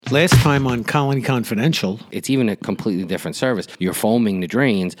Last time on Colony Confidential, It's even a completely different service. You're foaming the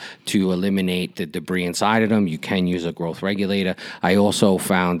drains to eliminate the debris inside of them. You can use a growth regulator. I also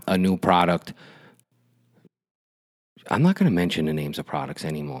found a new product. I'm not going to mention the names of products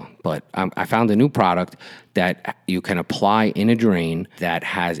anymore, but I found a new product that you can apply in a drain that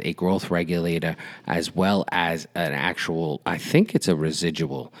has a growth regulator as well as an actual, I think it's a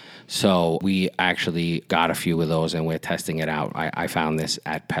residual. So we actually got a few of those and we're testing it out. I found this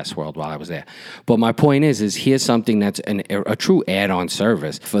at Pest World while I was there. But my point is here's something that's a true add-on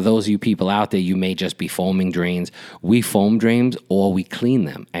service. For those of you people out there, you may just be foaming drains. We foam drains or we clean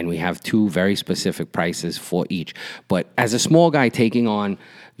them, and we have two very specific prices for each. But as a small guy taking on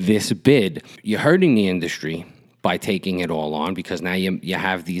this bid, you're hurting the industry by taking it all on, because now you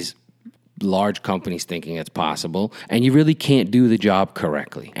have these large companies thinking it's possible, and you really can't do the job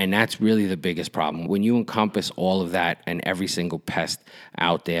correctly. And that's really the biggest problem. When you encompass all of that and every single pest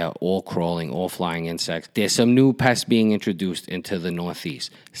out there, all crawling, all flying insects, there's some new pests being introduced into the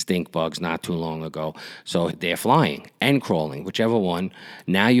Northeast. Stink bugs not too long ago. So they're flying and crawling, whichever one.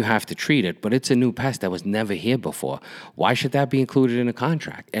 Now you have to treat it, but it's a new pest that was never here before. Why should that be included in a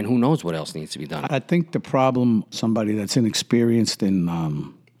contract? And who knows what else needs to be done? I think the problem, somebody that's inexperienced in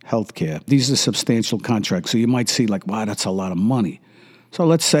healthcare, these are substantial contracts. So you might see like, wow, that's a lot of money. So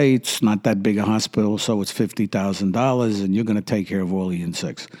let's say it's not that big a hospital, so it's $50,000 and you're going to take care of all the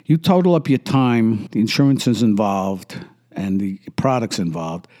insects. You total up your time, the insurance is involved and the products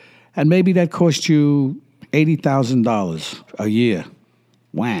involved, and maybe that cost you $80,000 a year.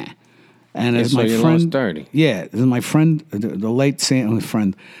 Wah. And as my friend, lost 30. Yeah, as my friend, the late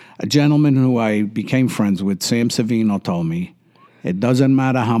friend, a gentleman who I became friends with, Sam Savino, told me, it doesn't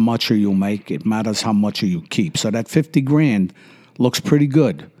matter how much you make, it matters how much you keep. So that $50,000 looks pretty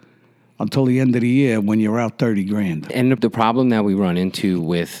good until the end of the year when you're out $30,000. And the problem that we run into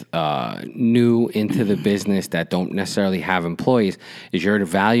with new into the business that don't necessarily have employees is you're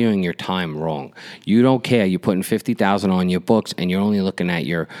valuing your time wrong. You don't care. You're putting $50,000 on your books, and you're only looking at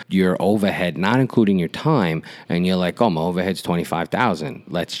your overhead, not including your time. And you're like, oh, my overhead's $25,000.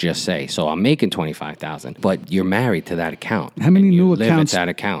 Let's just say, so I'm making $25,000. But you're married to that account. How many new live accounts? At that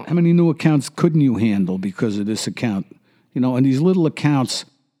account. How many new accounts couldn't you handle because of this account? You know, and these little accounts,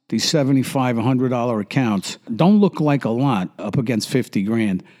 these $75, $100 accounts don't look like a lot up against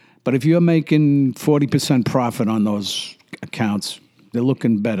 $50,000. But if you're making 40% profit on those accounts, they're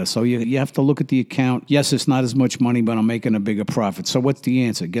looking better. So you have to look at the account. Yes, it's not as much money, but I'm making a bigger profit. So what's the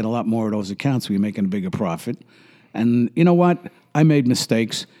answer? Get a lot more of those accounts where you're making a bigger profit. And you know what? I made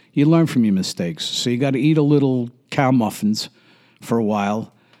mistakes. You learn from your mistakes. So you got to eat a little cow muffins for a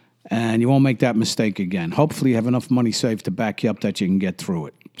while, and you won't make that mistake again. Hopefully you have enough money saved to back you up that you can get through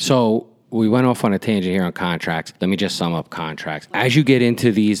it. So we went off on a tangent here on contracts. Let me just sum up contracts. As you get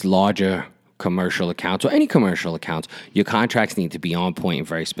into these larger commercial accounts or any commercial accounts, your contracts need to be on point and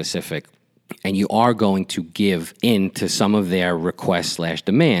very specific. And you are going to give in to some of their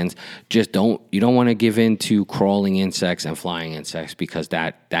requests/demands. You don't want to give in to crawling insects and flying insects, because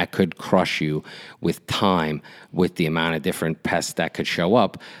that could crush you with time, with the amount of different pests that could show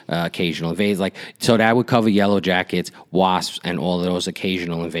up, occasional invaders. So that would cover yellow jackets, wasps, and all of those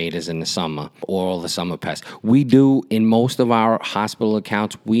occasional invaders in the summer, or all the summer pests. We do, in most of our hospital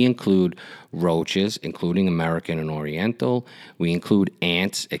accounts, we include roaches, including American and Oriental. We include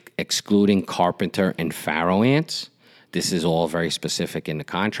ants, excluding carpenter and pharaoh ants. This is all very specific in the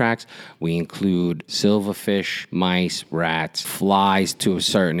contracts. We include silverfish, mice, rats, flies to a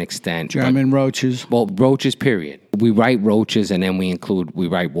certain extent. German roaches. Well, roaches, period. We write roaches, and then we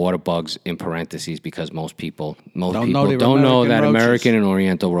write water bugs in parentheses, because most people don't know that American and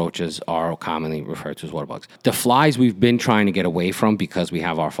Oriental roaches are commonly referred to as water bugs. The flies we've been trying to get away from, because we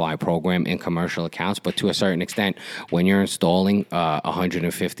have our fly program in commercial accounts, but to a certain extent, when you're installing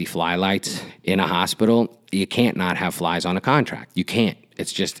 150 fly lights in a hospital, you can't not have flies on a contract. You can't.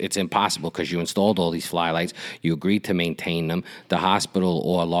 It's impossible, because you installed all these fly lights. You agreed to maintain them. The hospital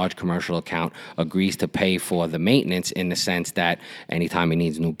or a large commercial account agrees to pay for the maintenance, in the sense that anytime it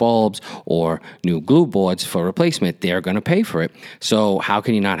needs new bulbs or new glue boards for replacement, they're going to pay for it. So how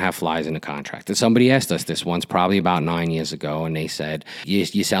can you not have flies in the contract? And somebody asked us this once, probably about 9 years ago, and they said,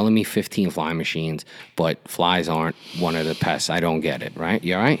 you're selling me 15 fly machines, but flies aren't one of the pests. I don't get it, right?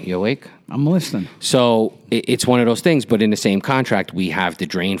 You all right? You awake? I'm listening. So it's one of those things, but in the same contract, we have the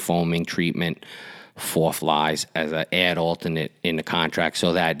drain foaming treatment for flies as an add alternate in the contract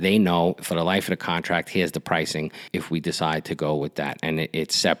so that they know for the life of the contract, here's the pricing if we decide to go with that. And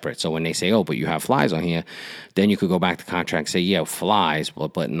it's separate. So when they say, oh, but you have flies on here, then you could go back to contract and say, yeah, flies,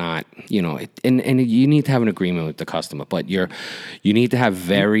 but not, and you need to have an agreement with the customer. But you need to have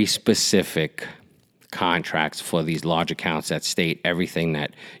very specific contracts for these large accounts that state everything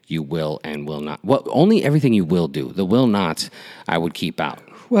that you will and will not. Well, only everything you will do. The will nots I would keep out.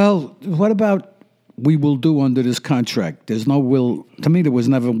 Well, what about we will do under this contract? There's no will. To me, there was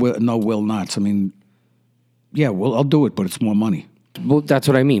never no will nots. I mean, yeah, well, I'll do it, but it's more money. Well, that's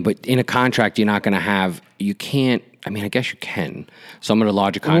what I mean. But in a contract, you're not going to have, you can't, I mean, I guess you can. Some of the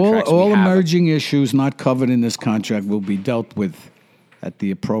larger contracts. All emerging issues not covered in this contract will be dealt with at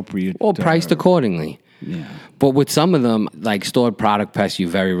the appropriate... Or priced accordingly. Yeah. But with some of them, like stored product pests, you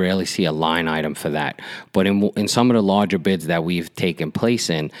very rarely see a line item for that. But in some of the larger bids that we've taken place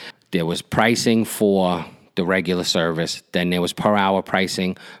in, there was pricing for the regular service, then there was per hour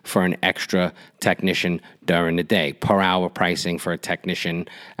pricing for an extra technician during the day, per hour pricing for a technician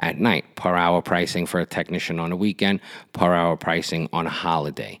at night, per hour pricing for a technician on a weekend, per hour pricing on a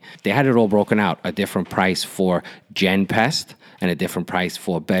holiday. They had it all broken out, a different price for Gen Pest and a different price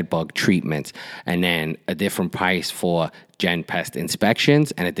for bed bug treatments, and then a different price for Gen Pest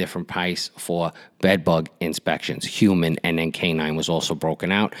inspections and a different price for bed bug inspections. Human and then canine was also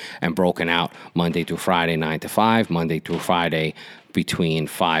broken out Monday through Friday, 9 to 5, Monday through Friday between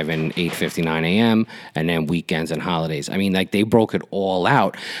 5 and 8:59 a.m., and then weekends and holidays. I mean, like, they broke it all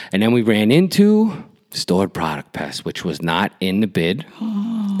out. And then we ran into stored product pests, which was not in the bid.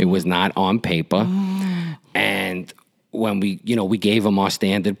 It was not on paper. And when we gave them our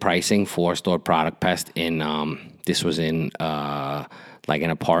standard pricing for stored product pest in, this was in like an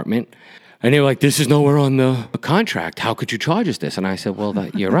apartment. And they were like, this is nowhere on the contract. How could you charge us this? And I said, well,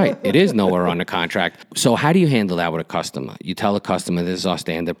 you're right. It is nowhere on the contract. So how do you handle that with a customer? You tell a customer this is our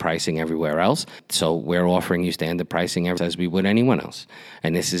standard pricing everywhere else. So we're offering you standard pricing as we would anyone else.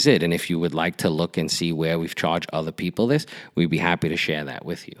 And this is it. And if you would like to look and see where we've charged other people this, we'd be happy to share that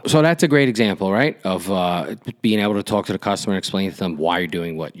with you. So that's a great example, right, of being able to talk to the customer and explain to them why you're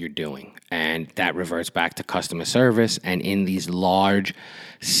doing what you're doing. And that reverts back to customer service. And in these large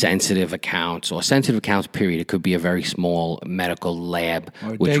sensitive accounts or sensitive accounts, period, it could be a very small medical lab,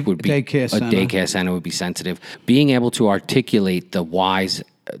 which would be daycare center would be sensitive. Being able to articulate the whys,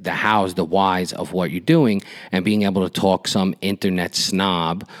 the hows, the whys of what you're doing, and being able to talk some internet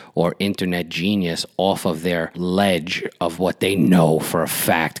snob or internet genius off of their ledge of what they know for a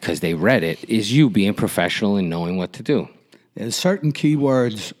fact because they read it, is you being professional and knowing what to do. There's certain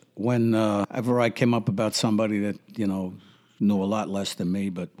keywords whenever I came up about somebody that, knew a lot less than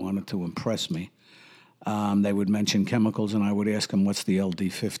me but wanted to impress me, they would mention chemicals, and I would ask them, what's the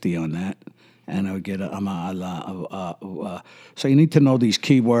LD50 on that? And I would get so you need to know these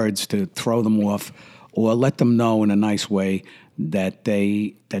keywords to throw them off or let them know in a nice way that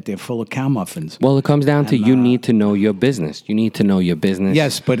they're full of cow muffins. Well, it comes down to you need to know your business. You need to know your business.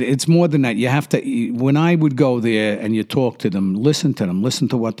 Yes, but it's more than that. You have to. When I would go there and you talk to them, listen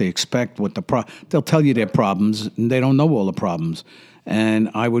to what they expect, they'll tell you their problems, and they don't know all the problems.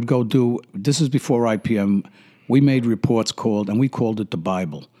 And I would go this is before IPM, we made reports and we called it the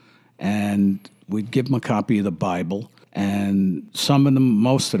Bible. And we'd give them a copy of the Bible, and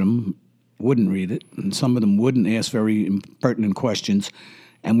most of them, wouldn't read it, and some of them wouldn't ask very pertinent questions,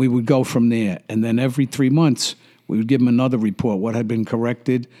 and we would go from there. And then every 3 months, we would give them another report, what had been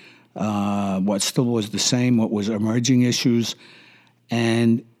corrected, what still was the same, what was emerging issues,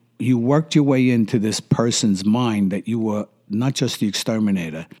 and you worked your way into this person's mind that you were not just the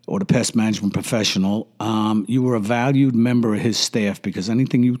exterminator or the pest management professional, you were a valued member of his staff because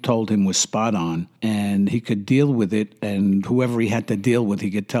anything you told him was spot on, and he could deal with it, and whoever he had to deal with, he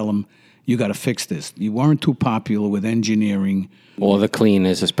could tell him, you got to fix this. You weren't too popular with engineering. Or the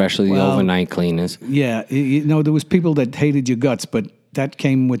cleaners, especially the overnight cleaners. Yeah, there was people that hated your guts, but that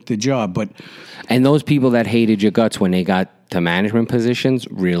came with the job. And those people that hated your guts when they got to management positions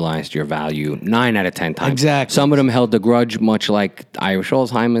realized your value 9 out of 10 times. Exactly. Some of them held the grudge, much like Irish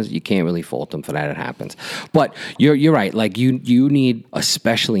Alzheimer's. You can't really fault them for that. It happens. But you're right. Like you need,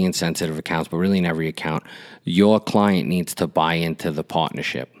 especially in sensitive accounts, but really in every account, your client needs to buy into the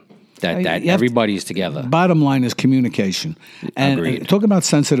partnership. That everybody's together. Bottom line is communication. And talking about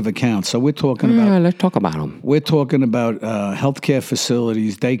sensitive accounts, so we're talking about... let's talk about them. We're talking about healthcare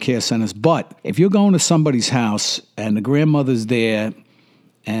facilities, daycare centers. But if you're going to somebody's house and the grandmother's there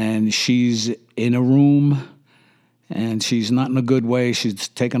and she's in a room and she's not in a good way, she's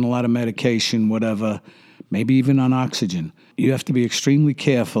taking a lot of medication, whatever, maybe even on oxygen. You have to be extremely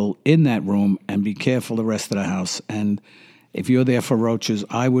careful in that room and be careful the rest of the house. And if you're there for roaches,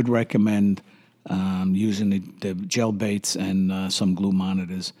 I would recommend using the gel baits and some glue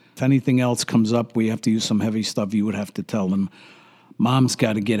monitors. If anything else comes up, we have to use some heavy stuff, you would have to tell them, Mom's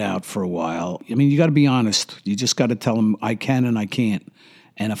got to get out for a while. I mean, you got to be honest. You just got to tell them, I can and I can't.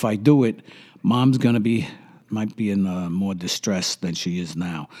 And if I do it, Mom's going to might be in more distress than she is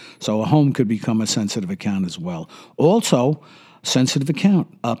now. So a home could become a sensitive account as well. Also, sensitive account,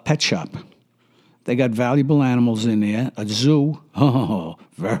 a pet shop. They got valuable animals in there. A zoo,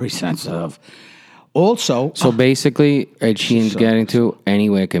 very sensitive. Also, So basically, Ed Sheen's getting to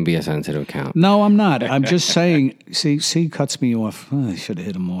anywhere can be a sensitive account. no, I'm not. I'm just saying, see, he cuts me off. I should have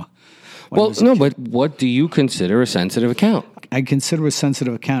hit him more. Well, no, but what do you consider a sensitive account? I consider a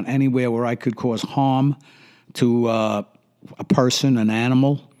sensitive account anywhere where I could cause harm to a person, an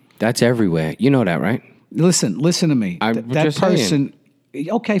animal. That's everywhere. You know that, right? Listen to me. I'm That just person,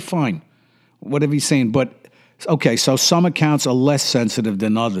 okay, fine. Whatever he's saying, but okay, so some accounts are less sensitive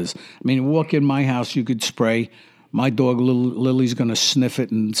than others. I mean, walk in my house, you could spray. My dog Lily's going to sniff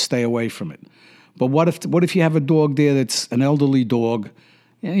it and stay away from it. But what if you have a dog there that's an elderly dog?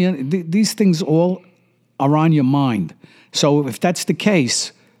 You know, these things all are on your mind. So if that's the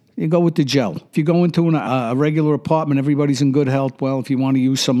case, you go with the gel. If you go into a regular apartment, everybody's in good health. Well, if you want to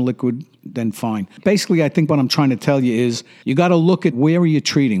use some liquid, then fine. Basically, I think what I'm trying to tell you is you got to look at where are you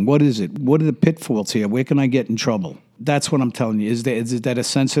treating? What is it? What are the pitfalls here? Where can I get in trouble? That's what I'm telling you. Is that a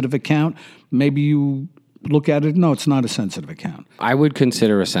sensitive account? Maybe you look at it. No, it's not a sensitive account. I would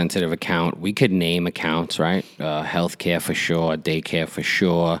consider a sensitive account. We could name accounts, right? Healthcare for sure, daycare for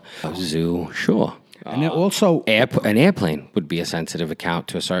sure, a zoo, sure. And then also, An airplane would be a sensitive account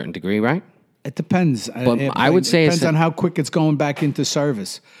to a certain degree, right? it depends. But I would say it depends on how quick it's going back into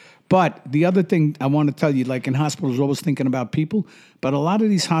service. But the other thing I want to tell you, like in hospitals, always thinking about people, but a lot of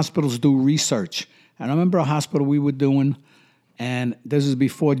these hospitals do research. And I remember a hospital we were doing, and this is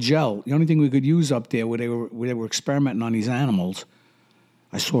before gel. The only thing we could use up there where they were experimenting on these animals,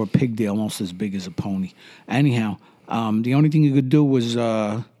 I saw a pig there almost as big as a pony. Anyhow, the only thing you could do was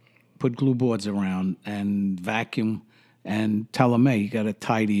put glue boards around and vacuum and tell them, hey, you got to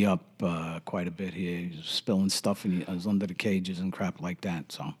tidy up quite a bit here. You're spilling stuff under the cages and crap like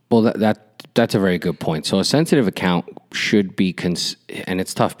that. So, Well, that's a very good point. So a sensitive account should be, and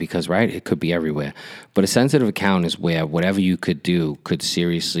it's tough because, right, it could be everywhere. But a sensitive account is where whatever you could do could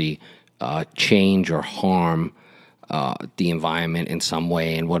seriously change or harm the environment in some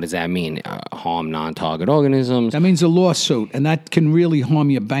way. And what does that mean? Harm non-target organisms. that means a lawsuit, and that can really harm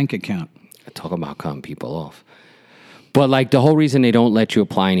your bank account. Talk about cutting people off. But like the whole reason they don't let you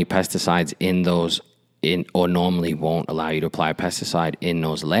apply any pesticides or normally won't allow you to apply a pesticide in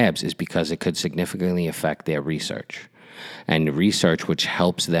those labs is because it could significantly affect their research. And the research which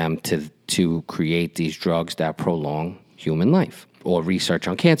helps them to create these drugs that prolong human life, or research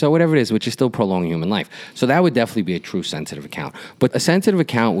on cancer, or whatever it is, which is still prolonging human life. So that would definitely be a true sensitive account. But a sensitive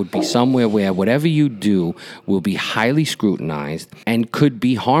account would be somewhere where whatever you do will be highly scrutinized and could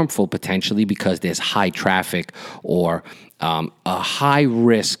be harmful potentially because there's high traffic or a high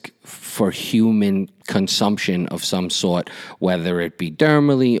risk for human consumption of some sort, whether it be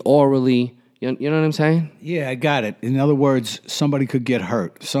dermally, orally. You know what I'm saying? Yeah, I got it. In other words, somebody could get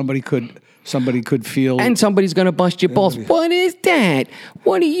hurt. Somebody could feel... And somebody's going to bust your balls. What is that?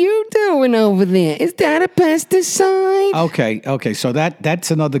 What are you doing over there? Is that a pesticide? Okay. So that's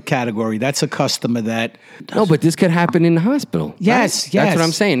another category. That's a customer that... No, but this could happen in the hospital. Yes, right? yes. That's what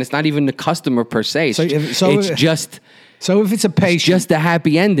I'm saying. It's not even the customer per se. It's just So if it's a patient... just a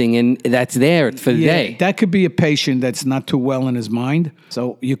happy ending, and that's there for the day. That could be a patient that's not too well in his mind.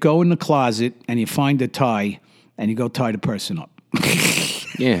 So you go in the closet and you find a tie, and you go tie the person up.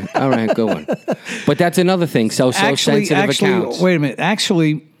 Yeah, all right, good one. But that's another thing. So sensitive accounts. Wait a minute.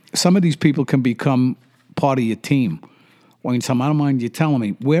 Actually, some of these people can become part of your team. When I don't mind you telling me,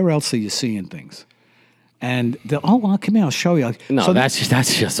 where else are you seeing things? And well, come here, I'll show you. No, So that's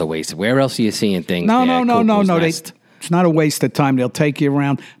just a waste. Where else are you seeing things? No. Nest? It's not a waste of time. They'll take you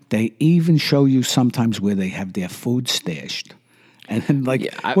around. They even show you sometimes where they have their food stashed. And then,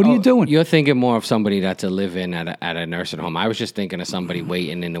 what are you doing? You're thinking more of somebody that's a live-in at a nursing home. I was just thinking of somebody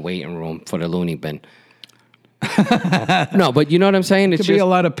waiting in the waiting room for the loony bin. No, but you know what I'm saying? It could be a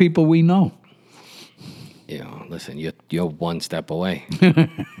lot of people we know. You know, listen, you're one step away.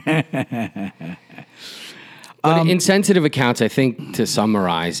 But in sensitive accounts, I think to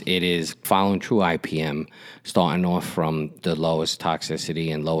summarize, it is following true IPM, starting off from the lowest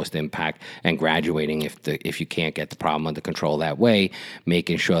toxicity and lowest impact, and graduating if you can't get the problem under control that way,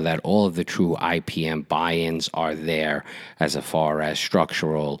 making sure that all of the true IPM buy-ins are there as far as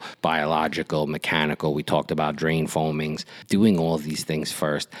structural, biological, mechanical. We talked about drain foamings, doing all of these things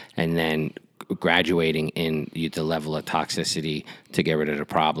first, and then graduating in the level of toxicity to get rid of the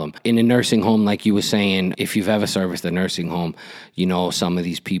problem. In a nursing home, like you were saying, if you've ever serviced a nursing home, you know some of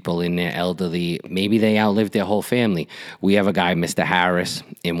these people in their elderly, maybe they outlived their whole family. We have a guy, Mr. Harris,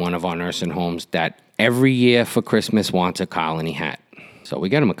 in one of our nursing homes that every year for Christmas wants a Colony hat. So we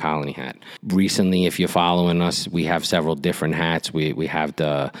get him a Colony hat. Recently, if you're following us, we have several different hats. We have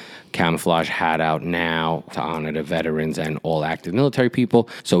the camouflage hat out now to honor the veterans and all active military people.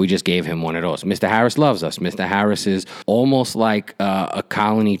 So we just gave him one of those. Mr. Harris loves us. Mr. Harris is almost like a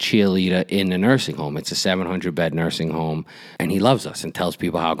Colony cheerleader in the nursing home. It's a 700-bed nursing home, and he loves us and tells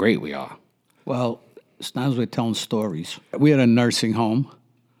people how great we are. Well, sometimes we're telling stories. We had a nursing home,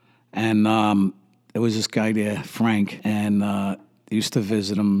 and there was this guy there, Frank, and used to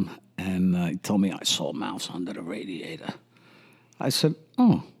visit him, and he told me, I saw a mouse under the radiator. I said,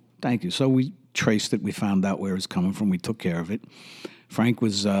 oh, thank you. So we traced it. We found out where it was coming from. We took care of it. Frank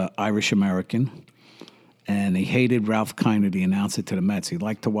was Irish-American, and he hated Ralph Kiner, the announcer to the Mets. He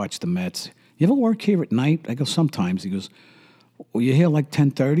liked to watch the Mets. You ever work here at night? I go, sometimes. He goes, well, you here like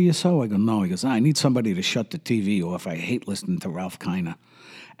 10:30 or so? I go, no. He goes, I need somebody to shut the TV off. I hate listening to Ralph Kiner.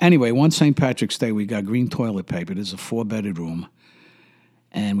 Anyway, one St. Patrick's Day, we got green toilet paper. There's a 4-bedded room.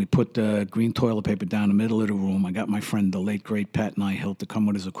 And we put the green toilet paper down the middle of the room. I got my friend, the late, great Pat Nyhilt, to come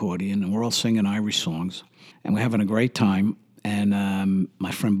with his accordion, and we're all singing Irish songs. And we're having a great time. And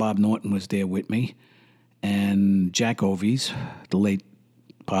my friend Bob Norton was there with me. And Jack Ovies, the late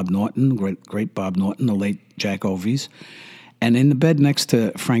Bob Norton, great Bob Norton, the late Jack Ovies. And in the bed next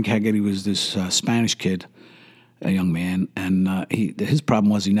to Frank Haggerty was this Spanish kid, a young man. And his problem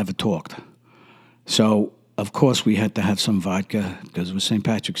was he never talked. So of course, we had to have some vodka because it was St.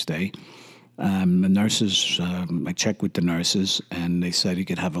 Patrick's Day. The nurses, I checked with the nurses, and they said he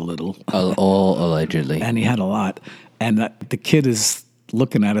could have a little. All allegedly. And he had a lot. And the kid is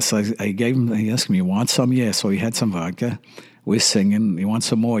looking at us. I gave him, he asked me, you want some? Yeah. So he had some vodka. We're singing. You want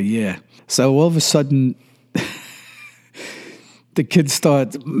some more? Yeah. So all of a sudden, the kid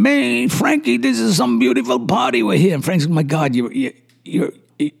starts, man, Frankie, this is some beautiful party we're here. And Frank's, oh my God,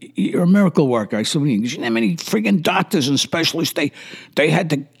 you're a miracle worker. I said, you know how many friggin' doctors and specialists they had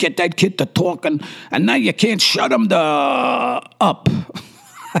to get that kid to talk, and now you can't shut him up.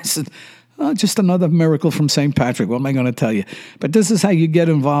 I said, oh, just another miracle from St. Patrick. What am I going to tell you? But this is how you get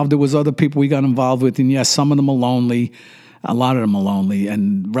involved. There was other people we got involved with, and yes, some of them are lonely. A lot of them are lonely,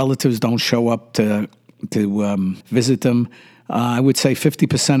 and relatives don't show up to visit them. I would say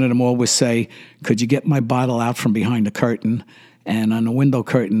 50% of them always say, could you get my bottle out from behind the curtain? And on the window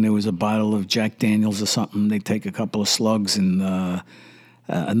curtain, there was a bottle of Jack Daniels or something. They take a couple of slugs, and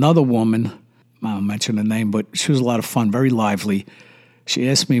another woman, I won't mention her name, but she was a lot of fun, very lively. She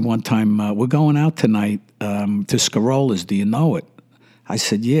asked me one time, we're going out tonight to Scarola's. Do you know it? I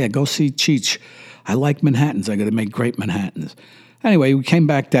said, yeah, go see Cheech. I like Manhattans. I got to make great Manhattans. Anyway, we came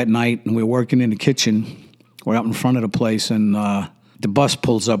back that night, and we were working in the kitchen. We're out in front of the place, and the bus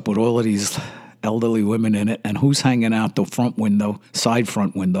pulls up with all of these elderly women in it, and who's hanging out the front window, side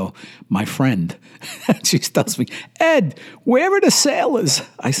front window? My friend. She tells me, Ed, where are the sailors?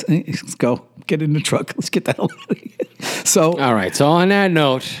 I say, let's go, get in the truck, let's get the hell out of here. So, all right, so on that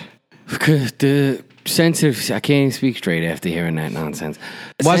note, the sensitive, I can't even speak straight after hearing that nonsense.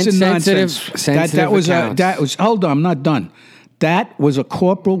 Wasn't nonsense. Sensitive That was, hold on, I'm not done. That was a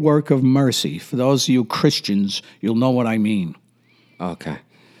corporal work of mercy. For those of you Christians, you'll know what I mean. Okay.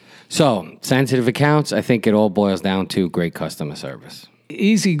 So, sensitive accounts, I think it all boils down to great customer service.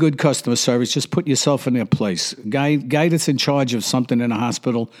 Easy, good customer service. Just put yourself in their place. Guy that's in charge of something in a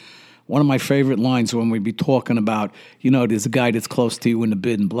hospital, one of my favorite lines when we be talking about, there's a guy that's close to you in the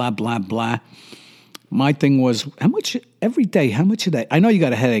bid and blah, blah, blah. My thing was, how much of that? I know you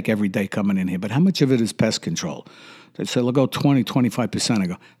got a headache every day coming in here, but how much of it is pest control? They say, we'll go 20, 25%. I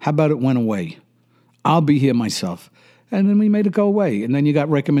go, how about it went away? I'll be here myself. And then we made it go away. And then you got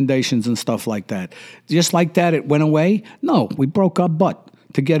recommendations and stuff like that. Just like that, it went away? No, we broke our butt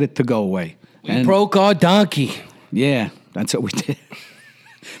to get it to go away. We broke our donkey. Yeah, that's what we did.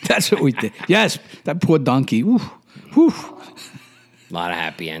 That's what we did. Yes, that poor donkey. Ooh, whew. A lot of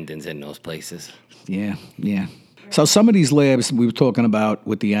happy endings in those places. Yeah. So some of these labs we were talking about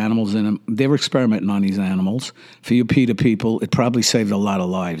with the animals in them, they were experimenting on these animals. For you PETA people, it probably saved a lot of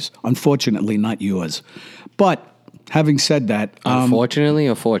lives. Unfortunately, not yours. But having said that, Unfortunately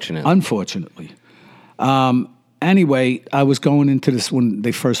or fortunately? unfortunately. Anyway, I was going into this when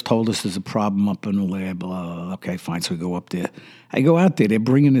they first told us there's a problem up in the lab. Blah, blah, blah. Okay, fine. So we go up there. I go out there. They're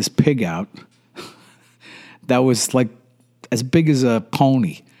bringing this pig out that was like as big as a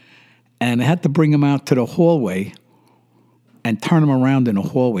pony. And I had to bring him out to the hallway and turn him around in the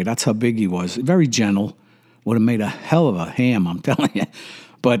hallway. That's how big he was. Very gentle. Would have made a hell of a ham, I'm telling you.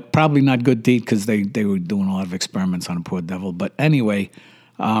 But probably not good to eat because they were doing a lot of experiments on a poor devil. But anyway,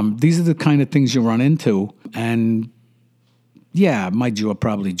 these are the kind of things you run into. And yeah, my jaw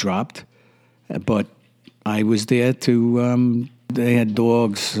probably dropped. But I was there to, they had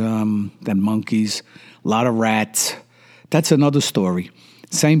dogs, they had monkeys, a lot of rats. That's another story.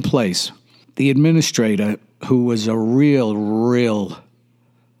 Same place. The administrator, who was a real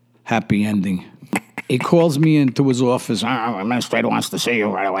happy ending, he calls me into his office. Administrator wants to see you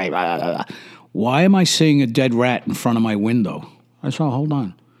right away. Blah, blah, blah. Why am I seeing a dead rat in front of my window? I said, hold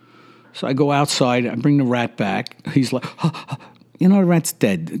on. So I go outside. I bring the rat back. He's like, the rat's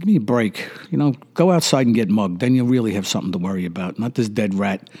dead. Give me a break. Go outside and get mugged. Then you'll really have something to worry about, not this dead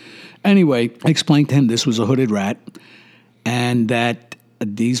rat. Anyway, I explained to him this was a hooded rat and that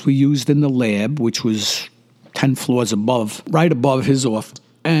these were used in the lab, which was 10 floors above, right above his office.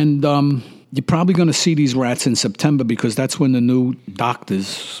 And you're probably going to see these rats in September because that's when the new doctor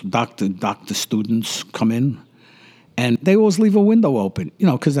students come in. And they always leave a window open,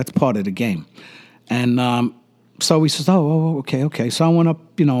 because that's part of the game. And so he says, okay. So I went up,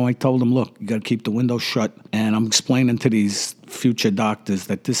 I told him, look, you got to keep the window shut. And I'm explaining to these future doctors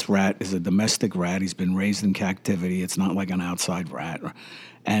that this rat is a domestic rat. He's been raised in captivity. It's not like an outside rat.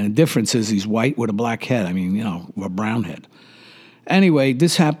 And the difference is he's white with a black head. A brown head. Anyway,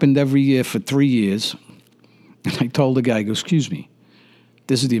 this happened every year for 3 years. And I told the guy, I go, excuse me,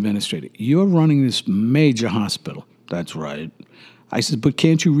 this is the administrator. You're running this major hospital. That's right. I said, but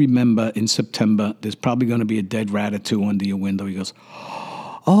can't you remember in September, there's probably going to be a dead rat or two under your window? He goes,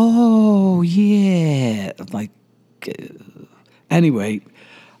 oh, yeah. Anyway,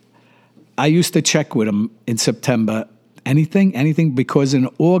 I used to check with him in September. Anything, because in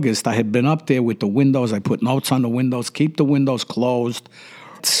August I had been up there with the windows. I put notes on the windows, keep the windows closed.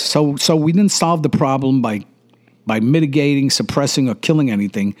 So we didn't solve the problem by mitigating, suppressing, or killing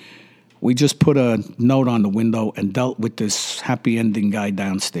anything. We just put a note on the window and dealt with this happy ending guy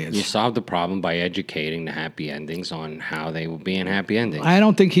downstairs. You solved the problem by educating the happy endings on how they will be in happy endings. I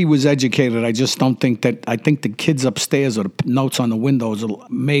don't think he was educated. I just don't think that. I think the kids upstairs or the notes on the windows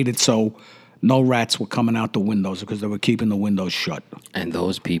made it so no rats were coming out the windows because they were keeping the windows shut. And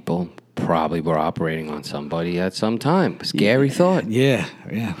those people probably were operating on somebody at some time. Scary thought. Yeah.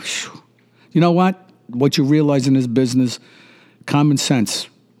 You know what? What you realize in this business, common sense,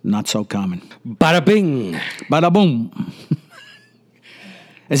 not so common. Bada bing. Bada boom.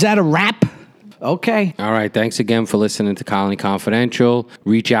 Is that a wrap? Okay. All right. Thanks again for listening to Colony Confidential.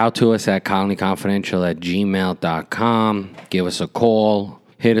 Reach out to us at colonyconfidential@gmail.com. Give us a call.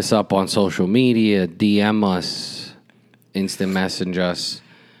 Hit us up on social media. DM us. Instant message us.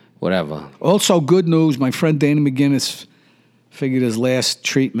 Whatever. Also, good news. My friend Danny McGinnis figured his last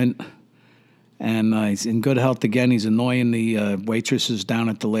treatment. And he's in good health again. He's annoying the waitresses down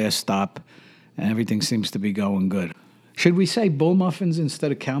at the last stop. And everything seems to be going good. Should we say bull muffins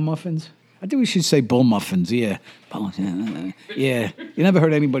instead of cow muffins? I think we should say bull muffins, yeah. Yeah. You never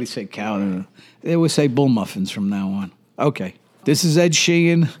heard anybody say cow. They always say bull muffins from now on. Okay. This is Ed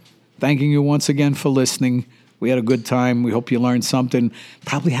Sheehan, thanking you once again for listening. We had a good time. We hope you learned something.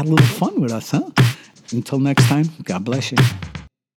 Probably had a little fun with us, huh? Until next time, God bless you.